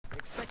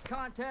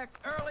contact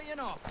early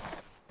and often.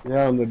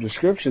 Yeah, on the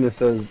description it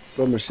says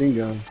submachine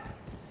gun.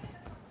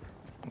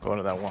 I'm going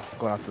to that one.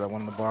 Going after that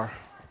one in the bar.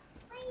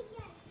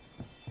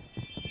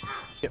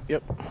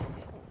 Yep.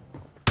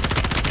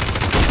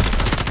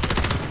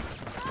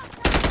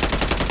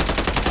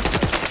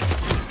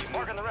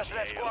 Marking the rest of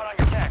that squad on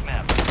your attack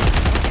map.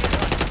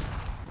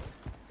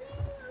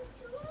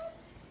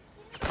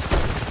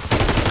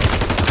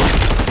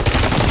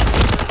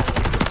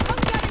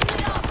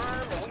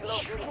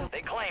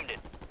 They claimed it.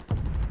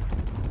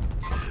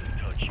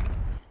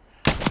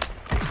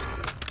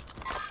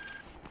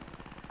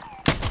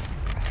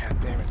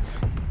 God damn it.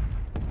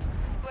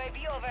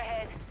 UAV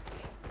overhead.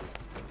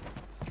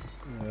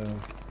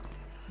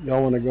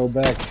 Y'all want to go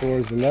back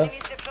towards the left?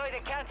 Enemies deployed a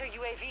counter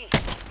UAV.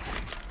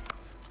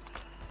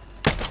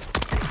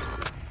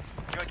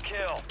 Good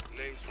kill.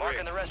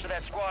 Marking the rest of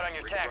that squad on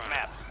your attack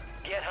map.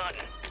 Get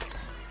hunting.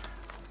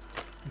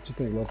 What you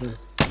think, Luffy?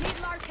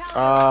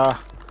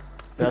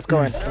 Let's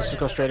go in. Let's just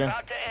go straight in.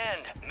 About to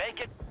end. Make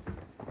it.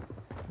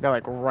 They're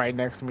like right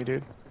next to me,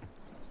 dude.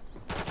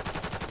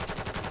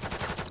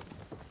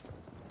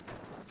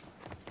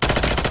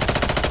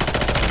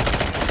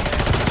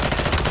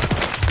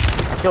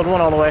 I killed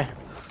one all the way.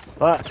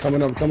 But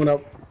Coming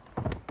up.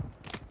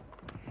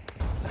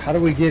 How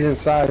do we get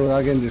inside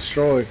without getting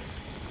destroyed?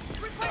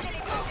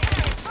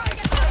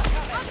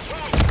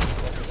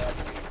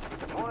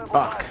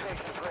 fuck.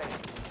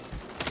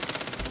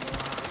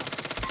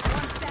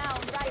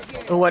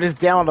 Oh, I just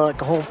downed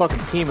like a whole fucking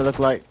team, it looked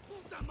like.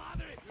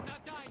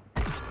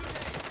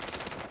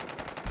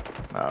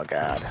 Oh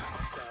god.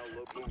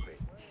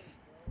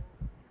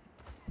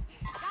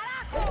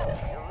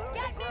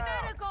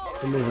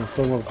 I'm moving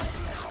forward.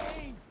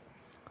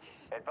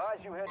 Advise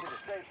you head to the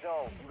safe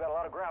zone. You got a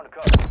lot of ground to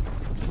cover.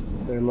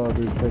 Stay low,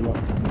 dude, stay low.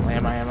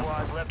 Ammo.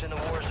 Squads left in the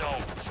war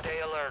zone.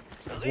 Stay alert.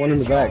 The One in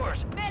the lead back.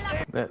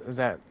 yours. Is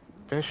that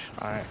fish?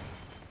 Alright.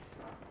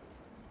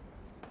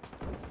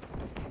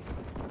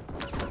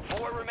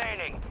 4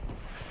 remaining.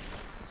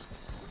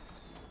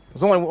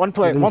 There's only one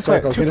player. Get in the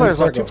circle, Two get in the players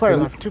left. circle. Two players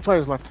left. 2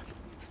 players left.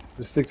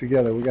 Just stick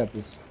together, we got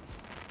this.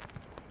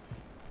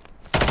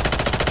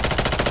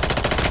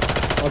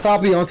 On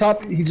top of you, on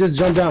top. He just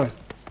jumped down.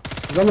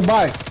 He's on the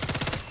buy.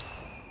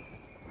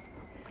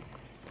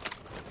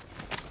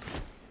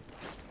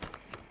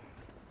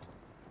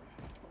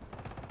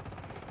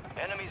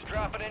 Enemies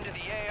dropping into the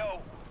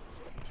AO.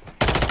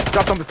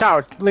 Dropped on the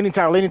tower. Leaning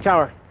tower.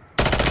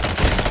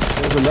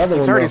 There's another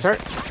He's one.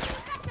 hurt.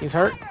 He's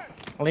hurt.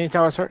 Leaning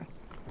tower's hurt.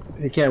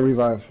 He can't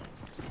revive.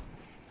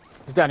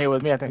 He's down here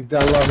with me, I think. He's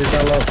down low,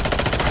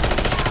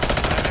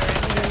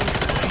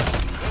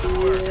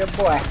 Yeah,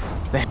 boy.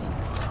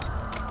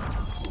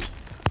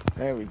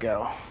 There we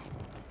go.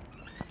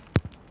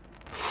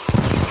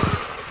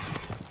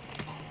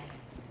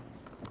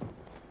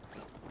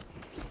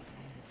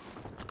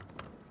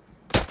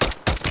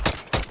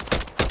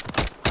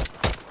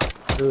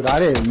 Dude, I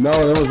didn't know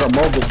there was a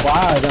mobile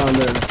buy down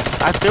there.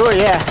 I threw it,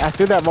 yeah. I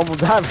threw that mobile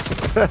dive.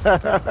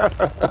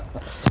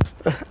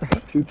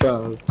 It's 2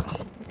 times.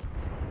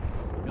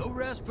 No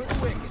rest for the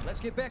wicked. Let's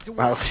get back to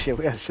work. Oh shit,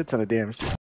 we got a shit ton of damage.